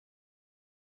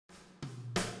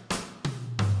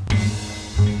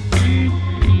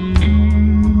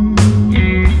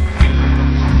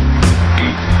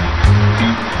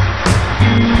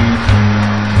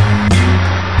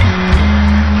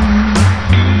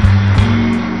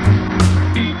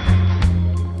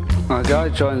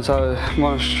joins our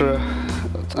monastery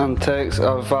and takes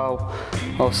a vow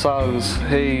of silence,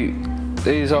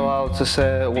 he's allowed to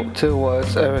say 2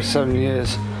 words every 7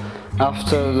 years.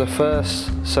 After the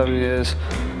first 7 years,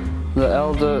 the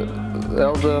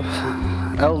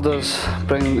elders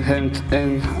bring him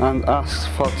in and ask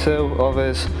for 2 of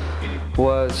his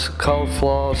words, cold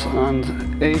floors, and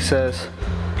he says.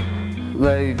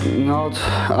 They nod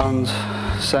and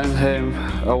send him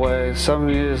away. 7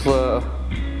 years later,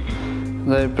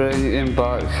 they bring him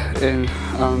back in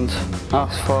and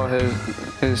ask for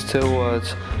his 2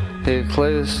 words. He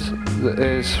clears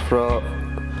his throat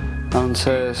and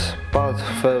says, bad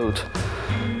food.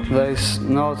 They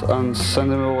nod and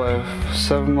send him away.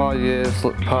 7 more years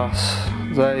pass.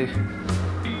 They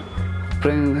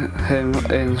bring him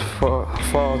in for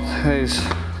his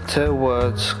 2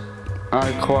 words.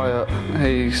 I quiet,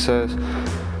 he says.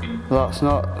 That's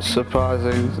not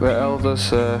surprising. The elders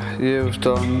say you've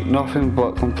done nothing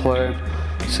but complain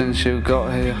since you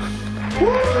got here.